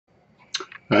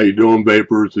How you doing,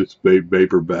 Vapors? It's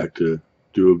Vapor back to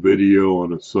do a video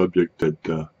on a subject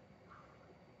that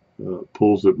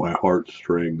pulls at my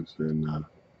heartstrings and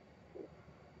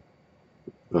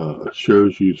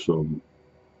shows you some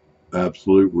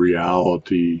absolute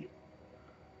reality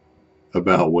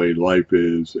about the way life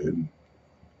is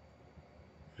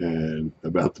and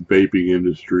about the vaping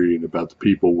industry and about the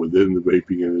people within the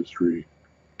vaping industry.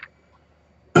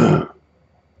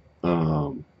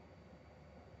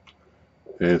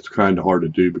 And it's kind of hard to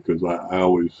do because I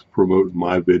always promote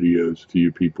my videos to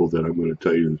you people that I'm going to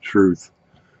tell you the truth.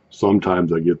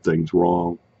 Sometimes I get things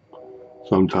wrong.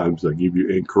 Sometimes I give you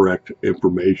incorrect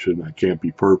information. I can't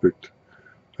be perfect.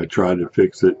 I try to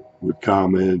fix it with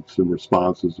comments and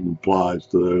responses and replies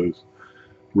to those.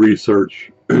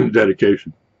 Research,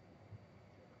 dedication.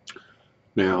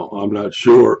 Now, I'm not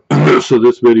sure. So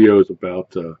this video is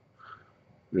about,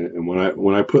 and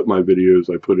when I put my videos,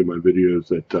 I put in my videos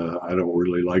that I don't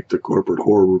really like the corporate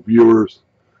horror reviewers.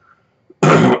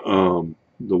 The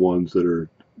ones that are,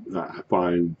 I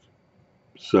find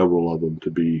several of them to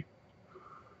be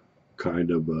kind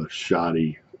of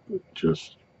shoddy,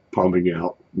 just pumping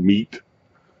out meat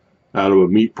out of a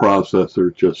meat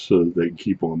processor just so they can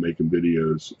keep on making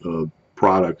videos of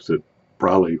products that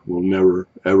probably will never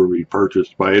ever be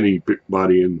purchased by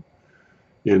anybody in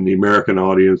the American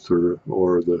audience or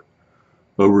the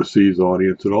overseas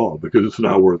audience at all, because it's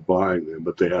not worth buying them,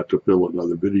 but they have to fill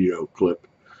another video clip,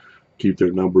 keep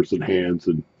their numbers in hands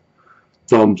and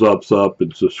thumbs up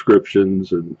and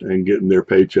subscriptions and getting their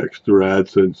paychecks through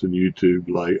AdSense and YouTube,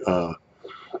 like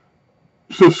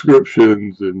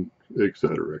subscriptions and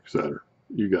etc. etc.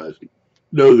 You guys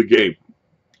know the game.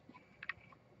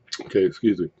 Okay,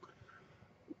 excuse me.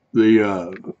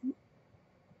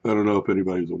 I don't know if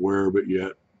anybody's aware of it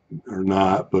yet or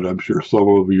not, but I'm sure some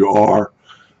of you are.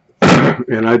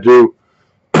 And I do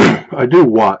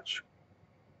watch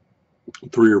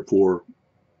 3 or 4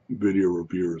 video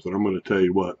reviewers, and I'm going to tell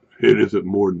you what, it isn't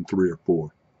more than 3 or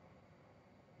 4.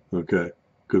 Okay,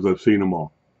 because I've seen them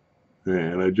all,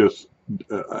 and I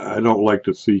don't like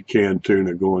to see canned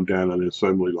tuna going down an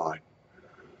assembly line.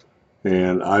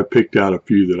 And I picked out a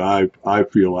few that I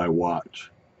feel I watch.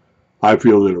 I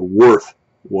feel that are worth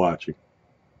watching.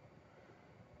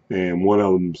 And one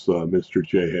of them's Mr.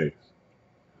 J. Haze.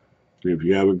 And if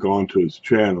you haven't gone to his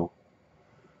channel,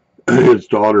 his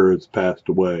daughter has passed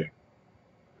away.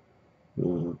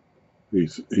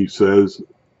 He says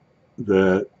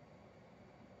that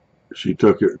she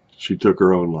took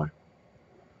her own life.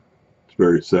 It's a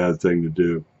very sad thing to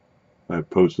do. I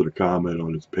posted a comment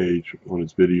on his page, on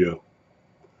his video,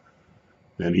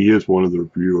 and he is one of the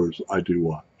reviewers I do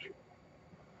watch,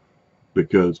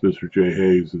 because Mr. J.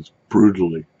 Haze is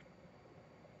brutally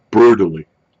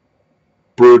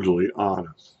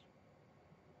honest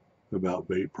about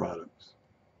vape products.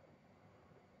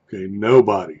 Okay,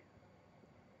 nobody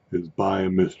is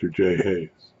buying Mr. J.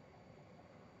 Haze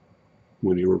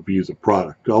when he reviews a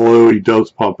product, although he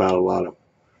does pump out a lot of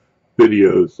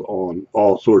videos on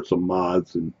all sorts of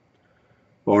mods and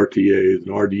RTAs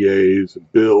and RDAs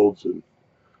and builds and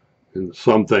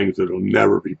some things that will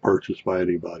never be purchased by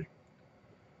anybody.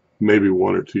 Maybe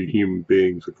 1 or 2 human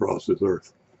beings across this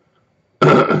earth,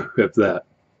 if that.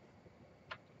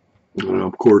 And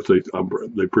of course, they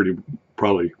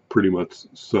probably pretty much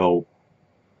sell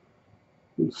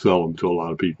them to a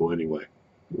lot of people anyway,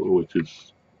 which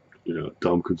is, you know,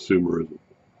 dumb consumerism.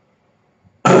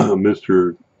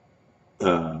 Mr.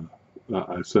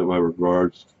 I sent my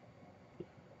regards.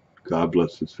 God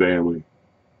bless his family.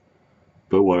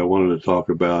 But what I wanted to talk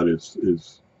about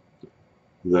is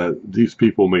that these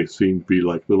people may seem to be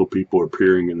like little people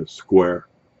appearing in a square,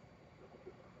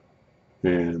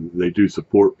 and they do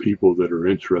support people that are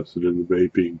interested in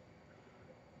the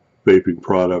vaping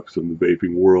products and the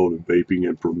vaping world and vaping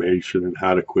information and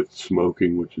how to quit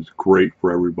smoking, which is great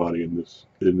for everybody in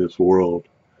this world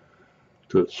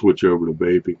to switch over to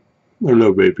vaping or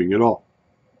no vaping at all.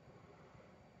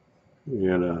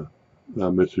 And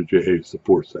Mr. J. Haze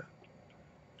supports that,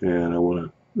 and I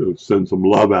want to send some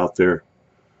love out there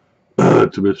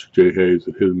to Mr. J. Haze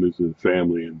and his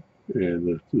family and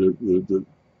the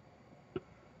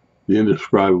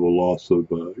indescribable loss of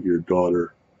your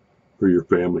daughter or your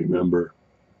family member,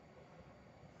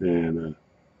 and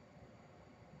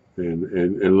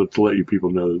let's let you people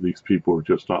know that these people are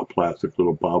just not plastic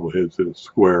little bobbleheads in a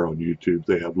square on YouTube.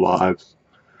 They have lives,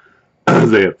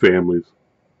 they have families,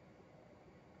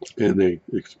 and they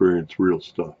experience real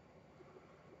stuff.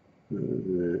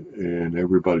 And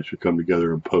everybody should come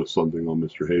together and post something on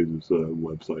Mr. Haze's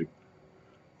website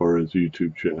or his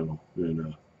YouTube channel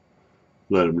and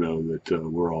let him know that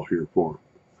we're all here for him.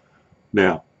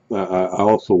 Now, I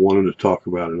also wanted to talk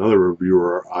about another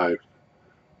reviewer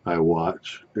I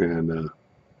watch, and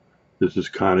this is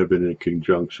kind of in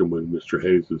conjunction with Mr.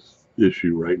 Haze's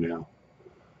issue right now,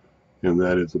 and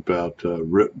that is about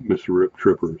Mr. Rip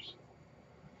Trippers.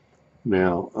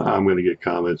 Now, I'm going to get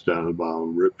comments down at the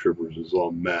bottom. Rip Trippers is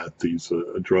all meth. He's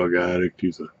a drug addict.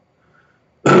 He's a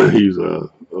he's a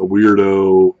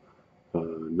weirdo.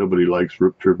 Nobody likes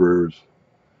Rip Trippers.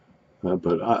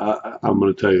 But I'm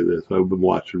going to tell you this. I've been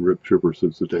watching Rip Trippers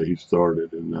since the day he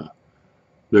started, and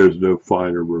there's no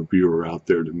finer reviewer out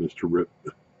there than Mr. Rip.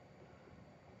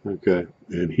 Okay,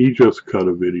 and he just cut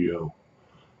a video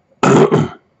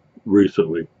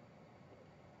recently,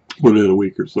 within a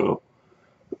week or so,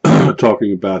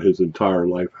 talking about his entire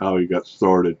life, how he got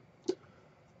started,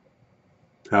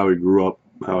 how he grew up,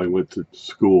 how he went to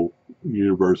school,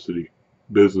 university,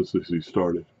 businesses he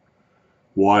started,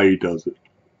 why he does it,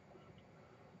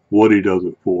 what he does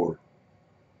it for,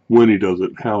 when he does it,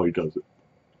 and how he does it.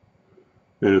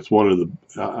 And it's one of the,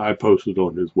 I posted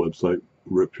on his website,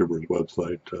 Rip Tripper's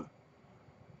website,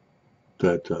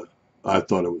 that I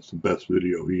thought it was the best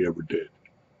video he ever did.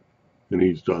 And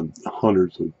he's done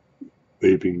hundreds of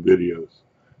vaping videos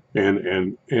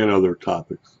and other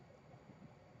topics.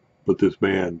 But this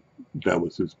man, that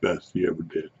was his best he ever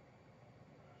did.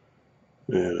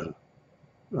 And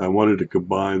I wanted to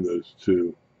combine those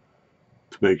two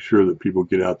to make sure that people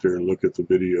get out there and look at the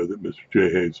video that Mr.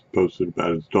 J. Haze posted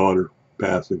about his daughter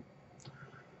passing,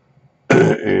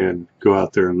 and go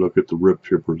out there and look at the Rip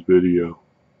Trippers video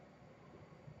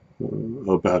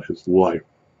about his life,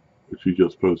 which he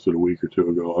just posted a week or two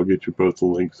ago. I'll get you both the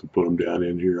links and put them down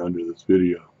in here under this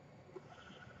video.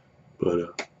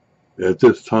 But at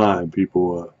this time,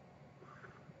 people,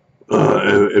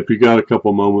 if you got a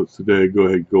couple moments today, go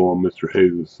ahead and go on Mr.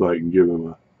 Haze's site and give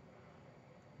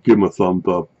him a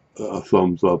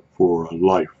thumbs up for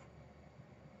life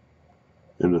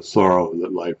and the sorrow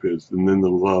that life is, and then the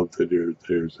love that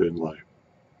there's in life,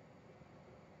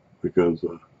 because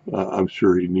I'm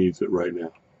sure he needs it right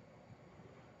now.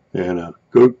 And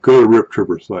go to Rip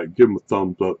Tripper's site, give him a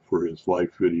thumbs up for his life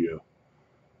video,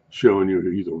 showing you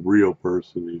he's a real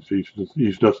person.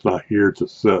 He's just not here to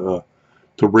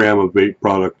ram a vape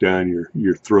product down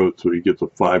your throat so he gets a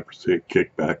 5%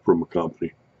 kickback from a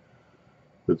company.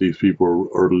 That these people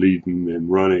are leading and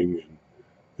running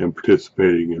and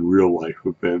participating in real life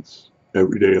events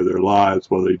every day of their lives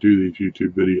while they do these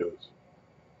YouTube videos.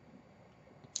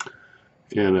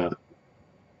 And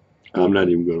I'm not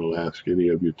even going to ask any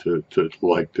of you to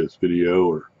like this video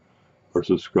or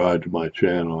subscribe to my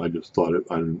channel. I just thought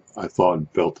I thought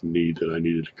and felt the need that I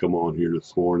needed to come on here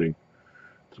this morning.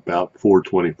 It's about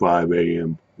 4:25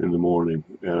 a.m. in the morning,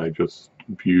 and I just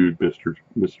viewed Mr.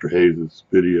 Haze's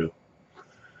video.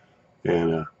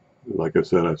 And like I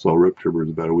said, I saw Rip Trippers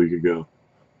about a week ago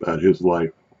about his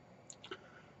life,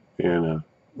 and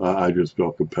I just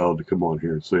felt compelled to come on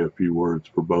here and say a few words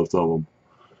for both of them.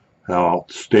 How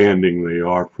outstanding they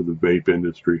are for the vape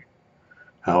industry,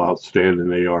 how outstanding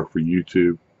they are for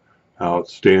YouTube, how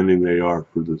outstanding they are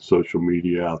for the social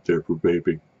media out there for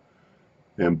vaping.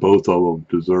 And both of them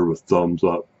deserve a thumbs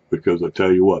up, because I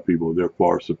tell you what, people, they're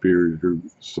far superior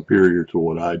to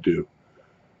what I do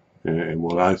and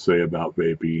what I say about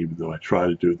vaping, even though I try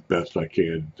to do the best I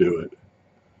can to do it.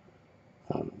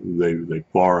 They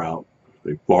far out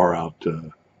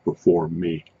perform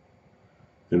me.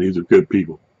 And these are good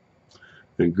people.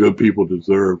 And good people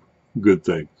deserve good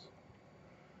things.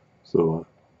 So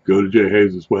go to Jay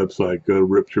Haze's website, go to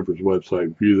Rip Tripper's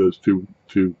website, view those two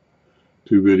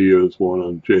videos, one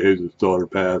on Jay Haze's daughter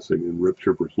passing and Rip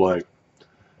Tripper's life.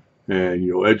 And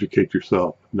you'll educate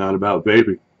yourself, not about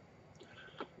vaping.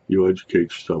 You'll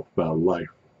educate yourself about life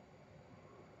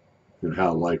and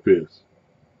how life is.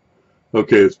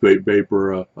 Okay, it's Vape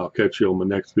Vapor. I'll catch you on my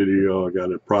next video. I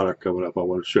got a product coming up I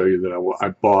want to show you that I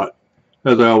bought,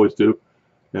 as I always do,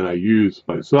 and I use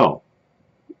myself.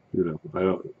 You know, I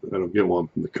don't get one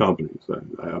from the companies.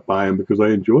 I buy them because I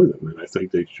enjoy them, and I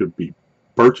think they should be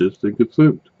purchased and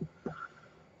consumed.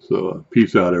 So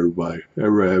peace out, everybody.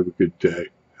 Everybody have a good day.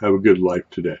 Have a good life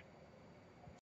today.